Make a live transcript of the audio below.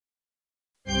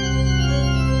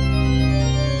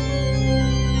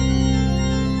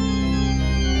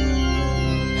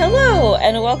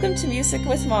and welcome to Music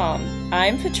with Mom.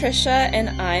 I'm Patricia, and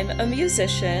I'm a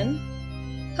musician.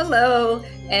 Hello,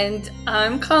 and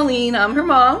I'm Colleen. I'm her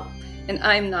mom, and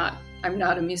I'm not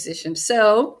a musician.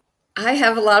 So I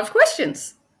have a lot of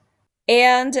questions.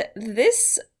 And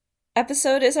this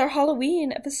episode is our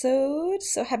Halloween episode,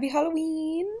 so happy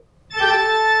Halloween!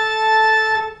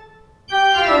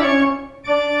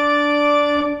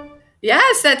 Yeah,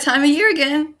 it's that time of year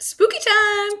again. Spooky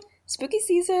time. Spooky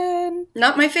season.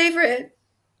 Not my favorite.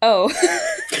 Oh.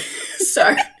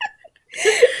 Sorry.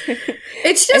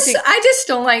 It's just, I just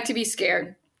don't like to be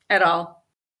scared at all.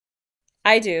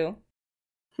 I do.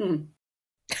 Yeah,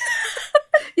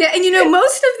 and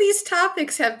most of these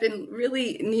topics have been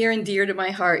really near and dear to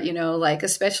my heart, like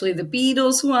especially the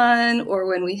Beatles one, or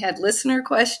when we had listener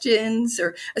questions,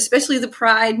 or especially the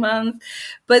Pride Month.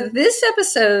 But this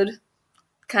episode,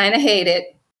 kind of hate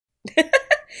it.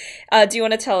 Do you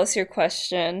want to tell us your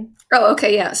question? Oh,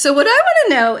 okay, yeah. So what I want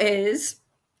to know is,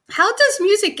 how does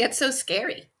music get so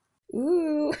scary?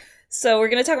 Ooh. So we're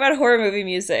going to talk about horror movie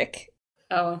music.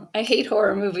 Oh, I hate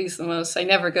horror movies the most. I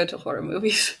never go to horror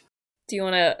movies. Do you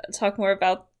want to talk more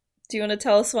about, do you want to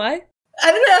tell us why?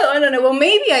 I don't know. Well,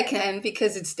 maybe I can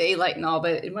because it's daylight and all,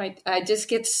 but I just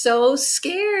get so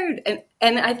scared.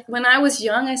 And when I was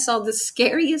young, I saw the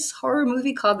scariest horror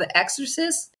movie called The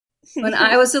Exorcist when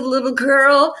I was a little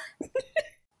girl,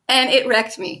 and it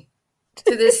wrecked me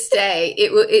to this day.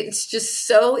 It's just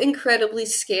so incredibly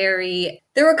scary.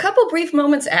 There were a couple brief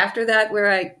moments after that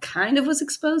where I kind of was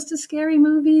exposed to scary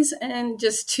movies and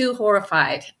just too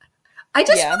horrified. I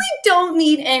just really don't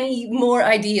need any more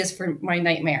ideas for my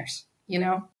nightmares,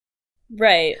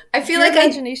 Right. I feel Your like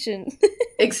imagination.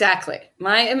 Exactly.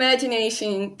 My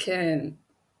imagination can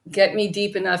get me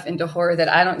deep enough into horror that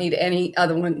I don't need any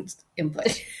other one's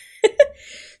input.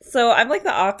 So I'm like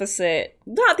the opposite.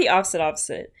 Not the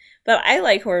opposite, but I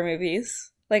like horror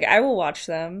movies. Like, I will watch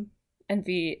them and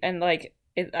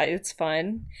it's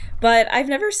fun. But I've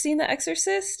never seen The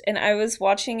Exorcist, and I was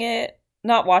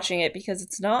not watching it because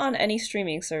it's not on any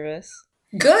streaming service.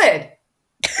 Good.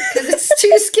 Because it's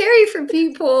too scary for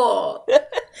people.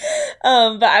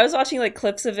 But I was watching like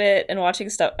clips of it and watching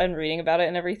stuff and reading about it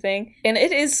and everything. And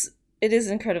it is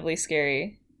incredibly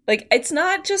scary. Like, it's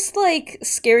not just like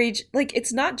scary, like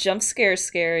it's not jump scare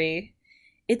scary.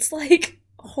 It's like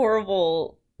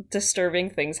horrible, disturbing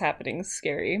things happening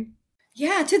scary.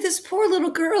 Yeah, to this poor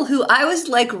little girl who I was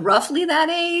like roughly that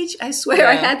age. I swear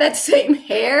I had that same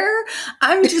hair.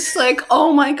 I'm just like,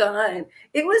 oh my God.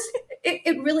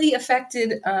 It really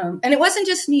affected, and it wasn't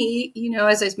just me,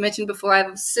 as I mentioned before, I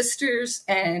have sisters,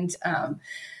 and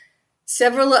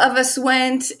several of us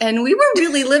went, and we were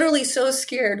really literally so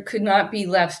scared, could not be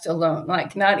left alone.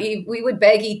 Like, we would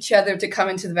beg each other to come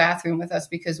into the bathroom with us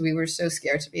because we were so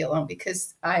scared to be alone,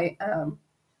 because that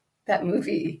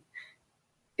movie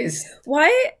is...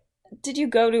 Why did you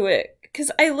go to it? Because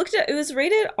I looked at, it was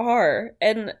rated R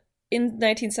and in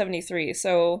 1973,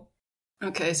 so...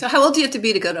 Okay, so how old do you have to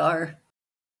be to go to R?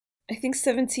 I think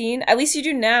 17. At least you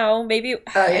do now. Maybe.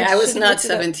 Oh, yeah, I was not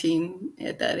 17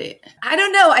 at that age. I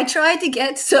don't know. I tried to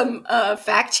get some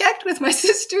fact checked with my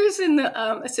sisters in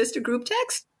the sister group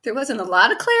text. There wasn't a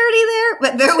lot of clarity there,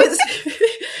 but there was,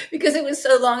 because it was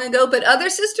so long ago. But other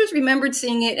sisters remembered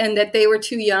seeing it, and that they were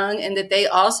too young, and that they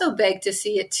also begged to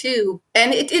see it too.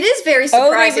 And it is very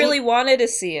surprising. Oh, they really wanted to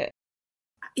see it.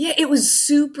 Yeah, it was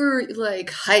super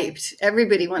hyped.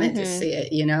 Everybody wanted to see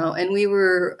it, and we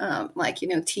were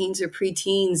teens or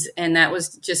preteens, and that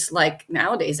was just like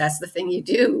nowadays, that's the thing you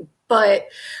do. But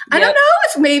I don't know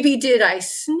if maybe did I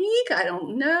sneak? I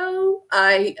don't know.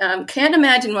 I can't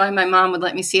imagine why my mom would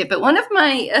let me see it. But one of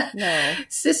my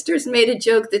sisters made a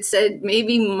joke that said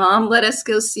maybe Mom let us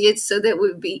go see it so that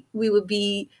we would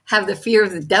have the fear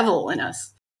of the devil in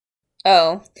us.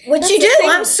 Oh, what you do?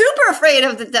 I'm super afraid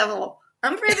of the devil.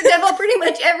 I'm afraid of the devil pretty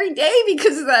much every day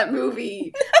because of that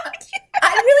movie.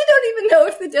 I really don't even know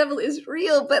if the devil is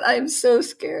real, but I'm so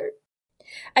scared.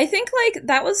 I think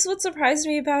that was what surprised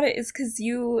me about it, is because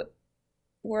you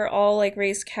were all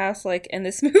raised Catholic, and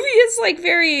this movie is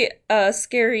very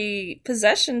scary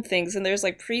possession things, and there's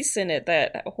priests in it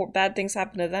that bad things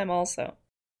happen to them also.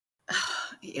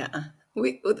 Yeah.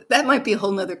 That might be a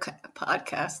whole nother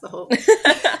podcast,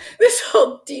 this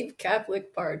whole deep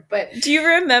Catholic part. But do you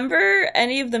remember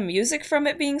any of the music from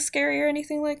it being scary or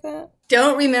anything like that?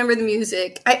 Don't remember the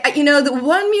music. The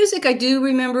one music I do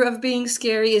remember of being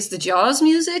scary is the Jaws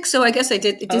music. So I guess I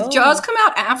did. Did Jaws come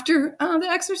out after The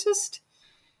Exorcist?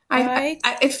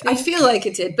 I feel like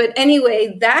it did. But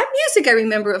anyway, that music I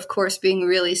remember, of course, being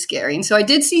really scary. And so I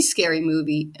did see Scary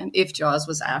Movie, and if Jaws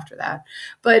was after that.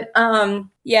 But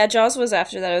yeah, Jaws was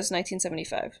after that. It was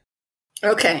 1975.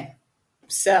 Okay.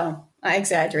 So I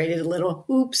exaggerated a little.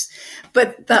 Oops.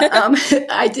 But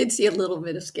I did see a little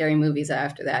bit of scary movies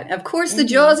after that. Of course, the Mm-hmm.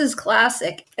 Jaws is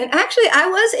classic. And actually, I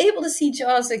was able to see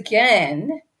Jaws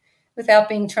again without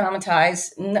being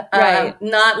traumatized Right.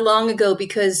 not long ago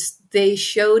because they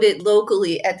showed it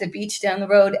locally at the beach down the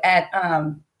road at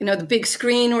the big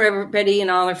screen where everybody and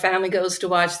all their family goes to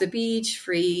watch the beach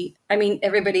free. I mean,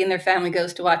 everybody and their family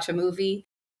goes to watch a movie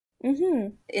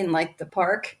Mm-hmm. in like the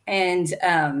park, and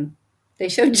they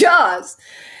showed Jaws.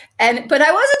 But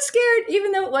I wasn't scared,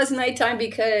 even though it was nighttime,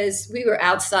 because we were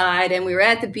outside and we were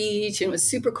at the beach and it was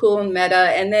super cool and meta.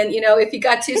 And then, if you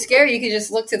got too scared, you could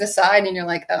just look to the side and you're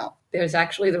like, oh, there's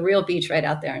actually the real beach right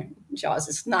out there. Jaws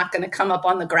is not going to come up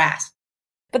on the grass.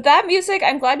 But that music,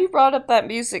 I'm glad you brought up that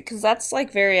music because that's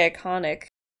like very iconic.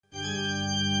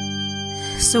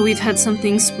 So we've had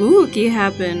something spooky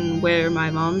happen where my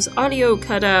mom's audio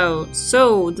cut out.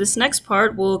 So this next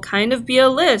part will kind of be a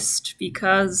list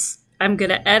because I'm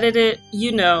gonna edit it,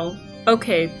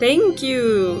 Okay, thank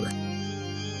you.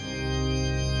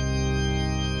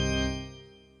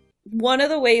 One of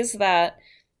the ways that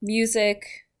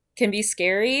music can be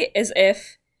scary is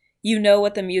if you know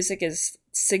what the music is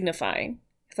signifying,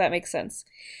 if that makes sense.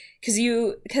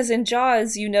 Because in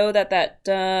Jaws, you know that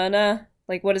da-na,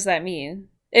 like, what does that mean?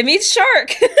 It means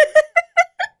shark!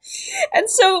 And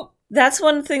so that's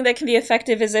one thing that can be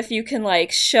effective is if you can,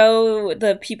 like, show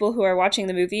the people who are watching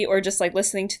the movie or just, like,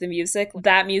 listening to the music,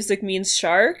 that music means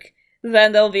shark,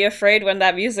 then they'll be afraid when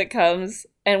that music comes.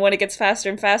 And when it gets faster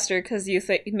and faster, because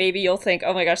maybe you'll think,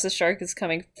 oh my gosh, the shark is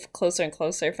coming closer and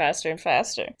closer, faster and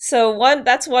faster. So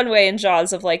that's one way in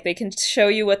Jaws of like they can show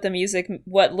you what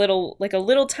a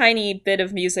little tiny bit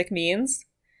of music means.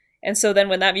 And so then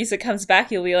when that music comes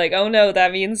back, you'll be like, oh no,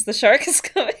 that means the shark is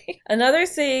coming. Another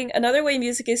way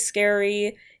music is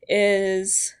scary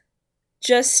is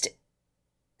just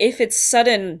if it's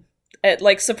sudden,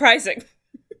 like surprising.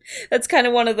 That's kind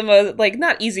of one of the most, like,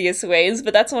 not easiest ways,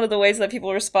 but that's one of the ways that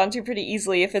people respond to pretty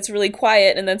easily. If it's really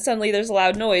quiet and then suddenly there's a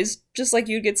loud noise, just like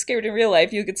you'd get scared in real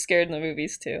life, you get scared in the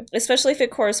movies too. Especially if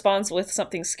it corresponds with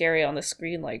something scary on the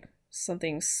screen, like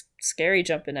something scary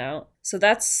jumping out. So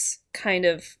that's kind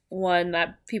of one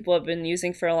that people have been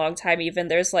using for a long time. Even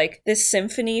there's like this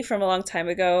symphony from a long time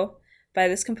ago by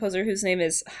this composer whose name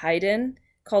is Haydn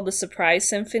called the Surprise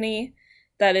Symphony.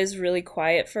 That is really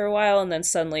quiet for a while, and then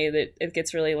suddenly it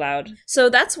gets really loud. So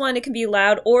that's one, it can be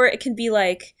loud, or it can be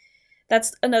like,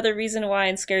 that's another reason why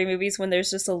in scary movies, when there's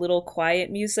just a little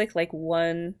quiet music, like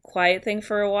one quiet thing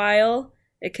for a while,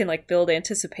 it can like build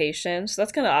anticipation. So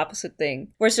that's kind of the opposite thing,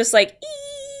 where it's just like,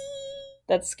 ee!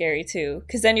 That's scary too,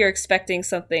 because then you're expecting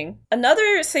something.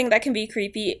 Another thing that can be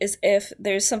creepy is if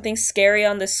there's something scary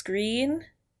on the screen,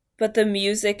 but the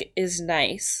music is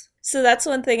nice. So that's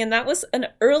one thing, and that was an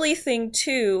early thing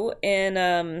too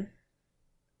in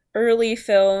early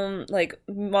film, like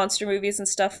monster movies and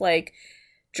stuff like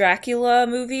Dracula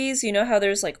movies. You know how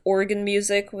there's like organ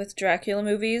music with Dracula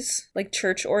movies, like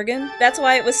church organ? That's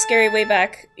why it was scary way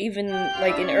back, even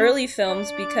like in early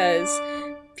films, because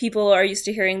people are used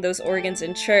to hearing those organs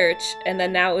in church, and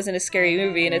then now it was in a scary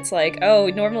movie, and it's like, oh,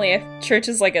 normally a church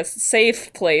is like a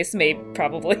safe place,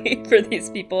 probably, for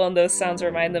these people, and those sounds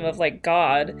remind them of like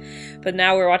God, but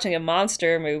now we're watching a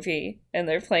monster movie, and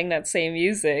they're playing that same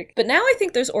music. But now I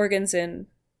think there's organs in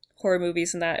horror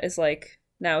movies, and that is like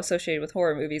now associated with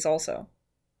horror movies also,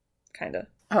 kinda.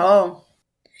 Oh.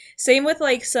 Same with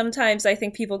like, sometimes I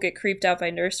think people get creeped out by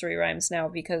nursery rhymes now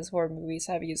because horror movies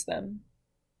have used them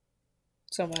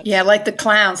so much. Yeah, like the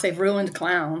clowns. They've ruined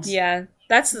clowns. Yeah,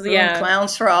 ruined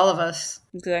clowns for all of us.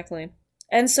 Exactly.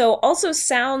 And so also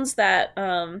sounds that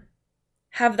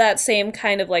have that same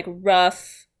kind of like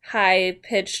rough,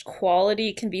 high-pitched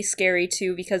quality can be scary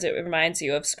too because it reminds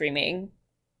you of screaming.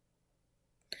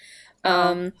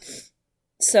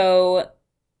 So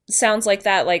sounds like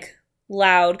that, like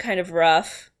loud, kind of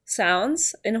rough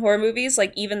sounds in horror movies,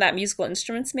 like even that musical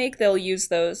instruments make, they'll use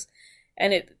those.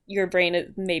 And your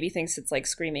brain maybe thinks it's like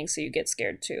screaming, so you get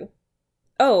scared too.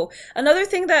 Oh, another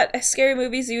thing that scary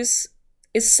movies use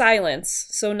is silence.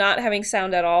 So not having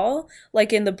sound at all,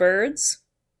 like in The Birds.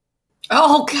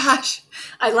 Oh gosh,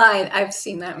 I lied. I've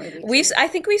seen that movie. I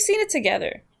think we've seen it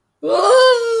together.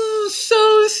 Oh,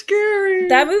 so scary.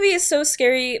 That movie is so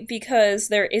scary because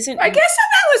there isn't... I guess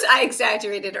I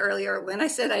exaggerated earlier when I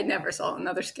said I never saw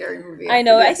another scary movie. I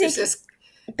know, I think...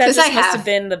 That just must have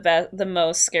been the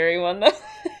most scary one, though.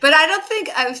 But I don't think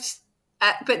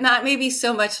but not maybe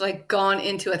so much like gone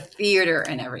into a theater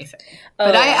and everything. Oh,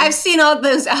 but I've seen all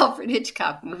those Alfred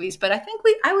Hitchcock movies, but I think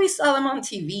I always saw them on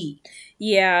TV.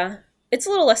 Yeah. It's a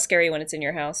little less scary when it's in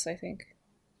your house, I think.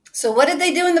 So what did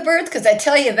they do in the birds? Because I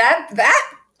tell you that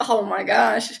oh my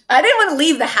gosh, I didn't want to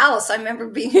leave the house. I remember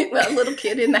being a little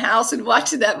kid in the house and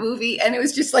watching that movie, and it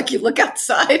was just like you look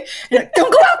outside, and you're like,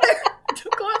 don't go out there,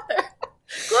 don't go out there,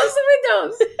 close the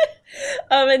windows.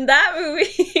 In that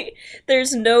movie,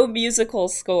 there's no musical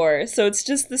score, so it's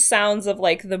just the sounds of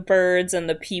like the birds and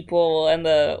the people and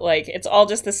the like. It's all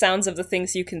just the sounds of the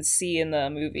things you can see in the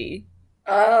movie.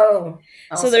 Oh,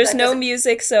 So there's no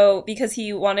music, so because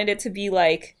he wanted it to be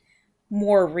like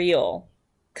more real,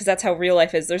 because that's how real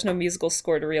life is. There's no musical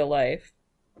score to real life.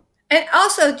 And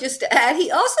also, just to add,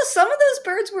 some of those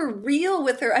birds were real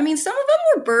with her. I mean, some of them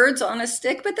were birds on a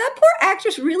stick, but that poor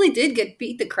actress really did get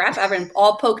beat the crap out of her and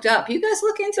all poked up. You guys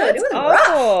look into it. It was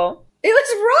rough. It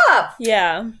was rough.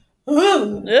 Yeah.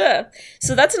 Ugh.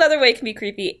 So that's another way it can be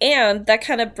creepy. And that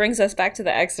kind of brings us back to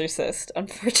The Exorcist,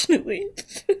 unfortunately.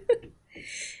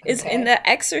 Is in The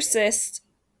Exorcist,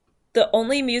 the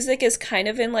only music is kind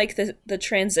of in like the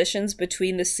transitions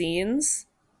between the scenes.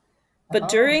 But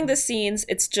during the scenes,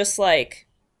 it's just like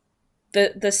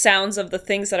the sounds of the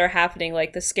things that are happening,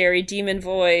 like the scary demon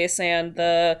voice and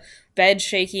the bed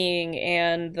shaking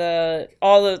and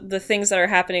all of the things that are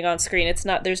happening on screen. It's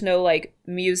not, there's no like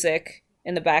music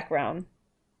in the background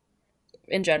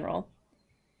in general.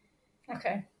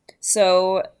 Okay.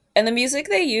 So, and the music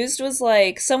they used was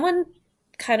like someone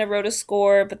kind of wrote a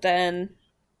score, but then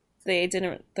the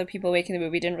people making the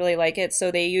movie didn't really like it,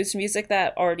 so they used music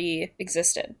that already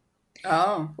existed.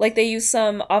 Oh. Like they used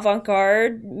some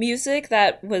avant-garde music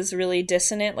that was really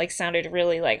dissonant, like sounded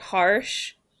really like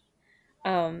harsh.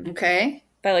 Okay.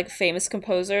 By like a famous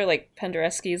composer, like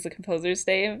Penderecki is the composer's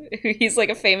name. He's like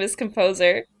a famous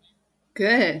composer.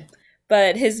 Good.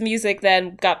 But his music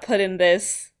then got put in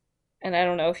this, and I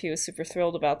don't know if he was super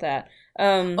thrilled about that.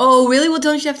 Oh, really? Well,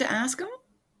 don't you have to ask him?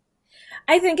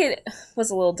 I think it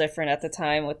was a little different at the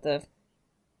time with the...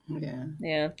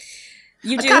 Yeah.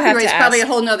 You do have to ask. Probably a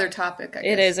whole nother topic, I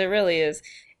guess. It is. It really is.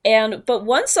 But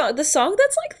one song, the song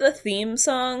that's like the theme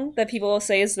song that people will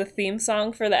say is the theme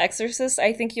song for The Exorcist,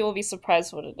 I think you will be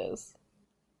surprised what it is.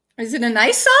 Is it a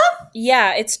nice song?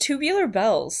 Yeah, it's Tubular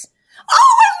Bells.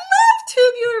 Oh, I love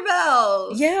Tubular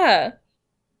Bells. Yeah.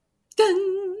 Dun,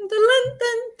 dun, dun,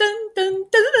 dun, dun, dun,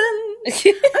 dun. I'm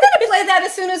gonna play that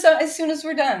as soon as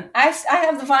we're done. I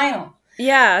have the vinyl.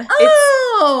 Yeah.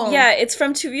 It's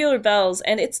from Tubular Bells,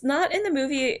 and it's not in the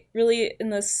movie really in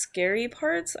the scary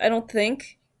parts, I don't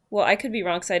think. Well, I could be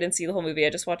wrong because I didn't see the whole movie. I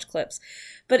just watched clips.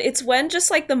 But it's when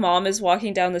just like the mom is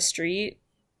walking down the street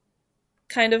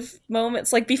kind of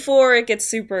moments, like before it gets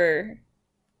super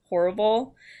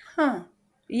horrible. Huh.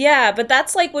 Yeah, but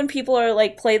that's like when people are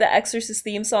like play the Exorcist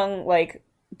theme song, like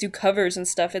do covers and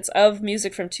stuff. It's of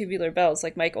music from Tubular Bells,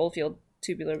 like Mike Oldfield.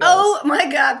 Tubular Bells. Oh my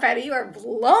God, Patty, you are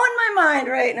blowing my mind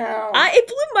right now. It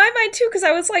blew my mind too, because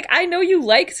I was like, I know you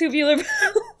like Tubular Bells.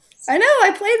 I know,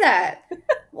 I play that.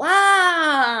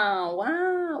 Wow.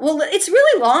 Well, it's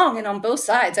really long and on both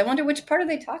sides. I wonder which part are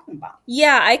they talking about?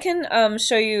 Yeah, I can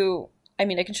show you. I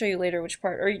mean, I can show you later which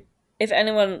part, or if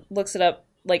anyone looks it up,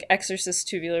 like Exorcist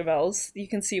Tubular Bells, you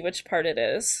can see which part it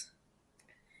is.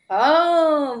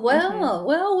 Oh,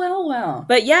 well.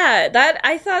 But yeah,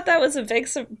 I thought that was a big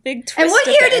twist. And what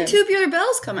year did Tubular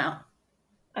Bells come out?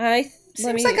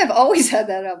 Seems like I've always had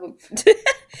that album.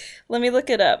 Let me look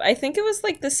it up. I think it was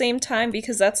like the same time,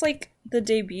 because that's like the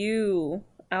debut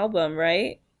album,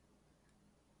 right?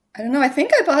 I don't know. I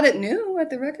think I bought it new at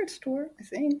the record store, I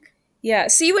think. Yeah.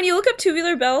 See, when you look up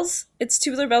Tubular Bells, it's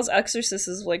Tubular Bells Exorcist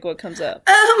is like what comes up.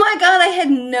 Oh my God, I had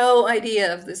no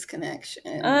idea of this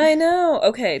connection. I know.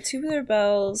 Okay, Tubular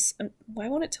Bells. Why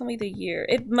won't it tell me the year?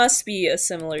 It must be a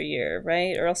similar year,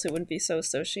 right? Or else it wouldn't be so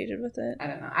associated with it. I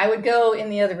don't know. I would go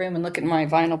in the other room and look at my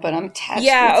vinyl, but I'm attached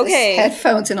with this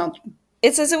headphones and all.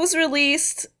 It says it was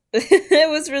released. It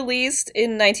was released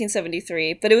in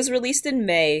 1973, but it was released in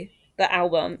May, the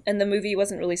album, and the movie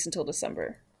wasn't released until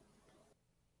December.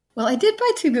 Well, I did buy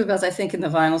Tubular Bells, I think, in the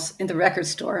record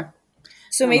store.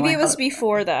 So maybe it was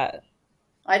before that.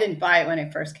 I didn't buy it when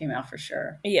it first came out, for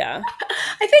sure. Yeah.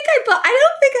 I don't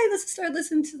think I started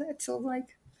listening to that till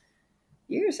like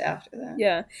years after that.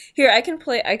 Yeah. Here, I can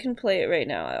play it right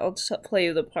now. I'll just play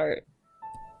you the part.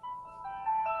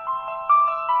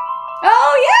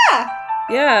 Oh yeah.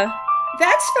 Yeah.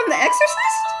 That's from The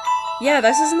Exorcist? Yeah,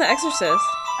 this is in The Exorcist.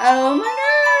 Oh my God.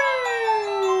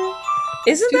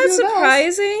 Isn't that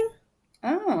surprising?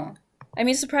 Oh. I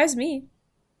mean, it surprised me.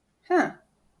 Huh.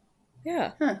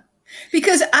 Yeah. Huh.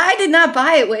 Because I did not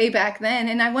buy it way back then.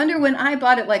 And I wonder when I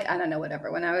bought it, like, I don't know,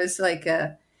 whatever, when I was like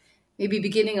maybe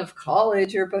beginning of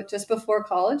college or just before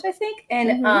college, I think.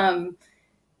 And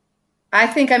I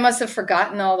think I must have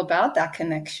forgotten all about that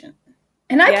connection.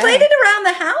 And I played it around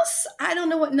the house. I don't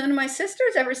know what, none of my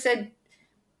sisters ever said,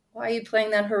 why are you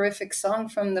playing that horrific song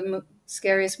from the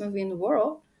scariest movie in the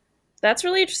world? That's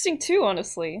really interesting too,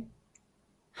 honestly.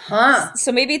 Huh.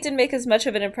 So maybe it didn't make as much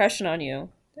of an impression on you.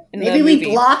 Maybe we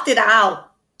blocked it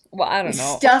out. Well, I don't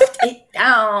know. Stuffed it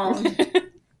down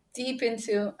deep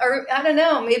into, or I don't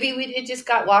know, maybe it just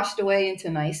got washed away into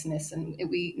niceness, and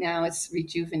now it's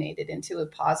rejuvenated into a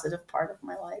positive part of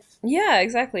my life. Yeah,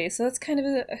 exactly. So that's kind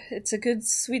of it's a good,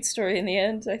 sweet story in the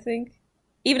end, I think.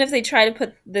 Even if they try to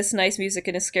put this nice music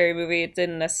in a scary movie, it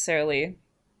didn't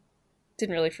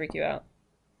really freak you out.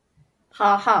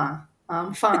 Ha ha.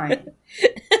 I'm fine.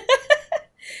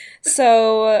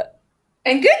 So...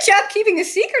 And good job keeping a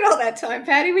secret all that time,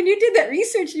 Patty. When you did that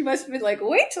research, you must have been like,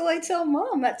 wait till I tell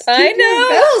Mom. That's two bells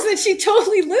that she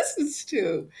totally listens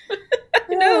to.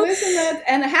 I know. Isn't that?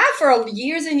 And I have for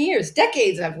years and years,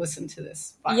 decades I've listened to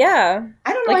this. Vinyl. Yeah.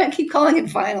 I don't know why I keep calling it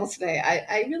vinyl today.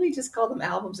 I really just call them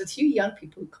albums. It's you young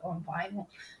people who call them vinyl.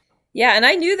 Yeah, and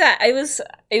I knew that it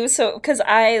was so, because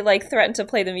I like threatened to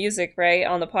play the music right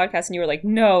on the podcast, and you were like,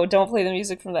 "No, don't play the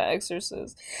music from The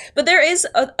Exorcist." But there is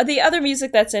the other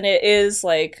music that's in it is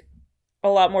like a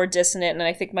lot more dissonant, and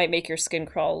I think might make your skin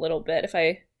crawl a little bit if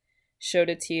I showed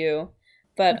it to you.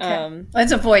 But okay.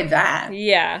 Let's avoid that.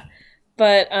 Yeah,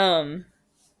 but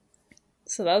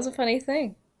so that was a funny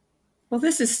thing. Well,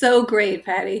 this is so great,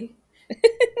 Patty.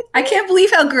 I can't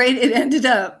believe how great it ended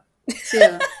up,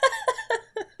 too.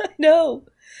 No.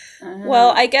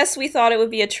 Well, I guess we thought it would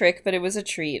be a trick, but it was a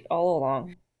treat all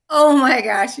along. Oh my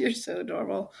gosh, you're so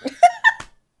adorable.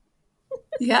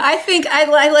 Yeah, I think I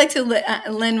like to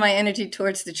lend my energy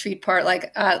towards the treat part.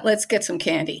 Like, let's get some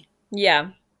candy.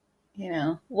 Yeah. You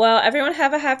know. Well, everyone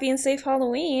have a happy and safe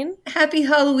Halloween. Happy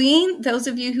Halloween. Those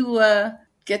of you who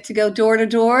get to go door to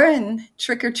door and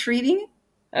trick-or-treating.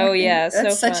 Oh, yeah.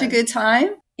 That's so such a good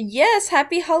time. Yes,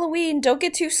 happy Halloween. Don't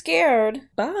get too scared.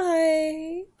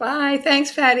 Bye. Bye.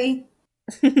 Thanks, Patty.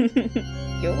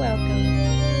 You're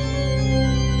welcome.